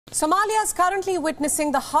Somalia is currently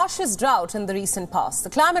witnessing the harshest drought in the recent past.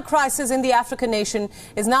 The climate crisis in the African nation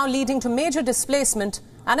is now leading to major displacement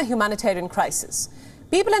and a humanitarian crisis.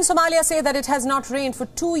 People in Somalia say that it has not rained for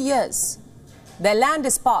 2 years. Their land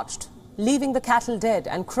is parched, leaving the cattle dead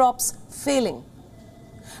and crops failing.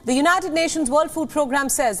 The United Nations World Food Programme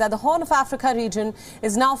says that the Horn of Africa region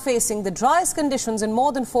is now facing the driest conditions in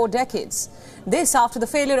more than 4 decades. This after the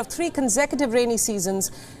failure of 3 consecutive rainy seasons.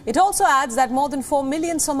 It also adds that more than 4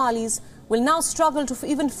 million Somalis will now struggle to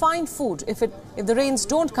even find food if the rains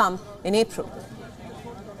don't come in April.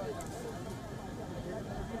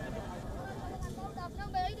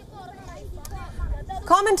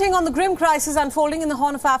 Commenting on the grim crisis unfolding in the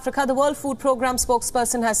Horn of Africa, the World Food Programme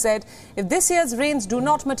spokesperson has said if this year's rains do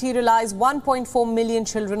not materialize, 1.4 million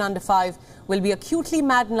children under 5 will be acutely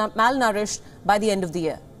malnourished by the end of the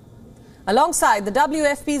year. Alongside, the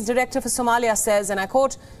WFP's director for Somalia says, and I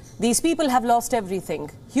quote, "These people have lost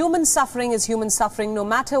everything. Human suffering is human suffering, no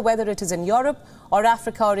matter whether it is in Europe or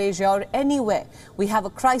Africa or Asia or anywhere. We have a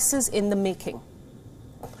crisis in the making."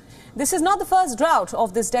 This is not the first drought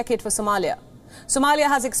of this decade for Somalia. Somalia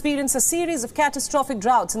has experienced a series of catastrophic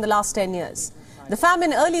droughts in the last 10 years. The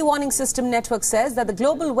Famine Early Warning System Network says that the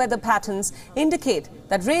global weather patterns indicate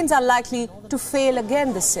that rains are likely to fail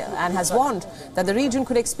again this year and has warned that the region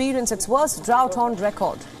could experience its worst drought on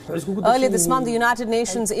record. Earlier this month, the United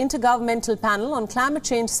Nations Intergovernmental Panel on Climate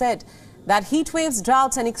Change said that heat waves,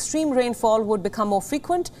 droughts and extreme rainfall would become more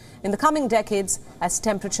frequent in the coming decades as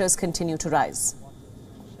temperatures continue to rise.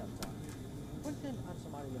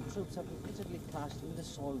 Troops have repeatedly clashed in the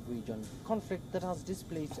Sool region, conflict that has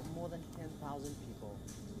displaced more than 10,000 people.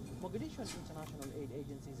 Mogadishu and international aid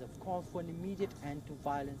agencies have called for an immediate end to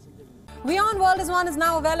violence in the region. WION World is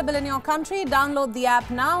now available in your country. Download the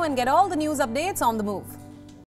app now and get all the news updates on the move.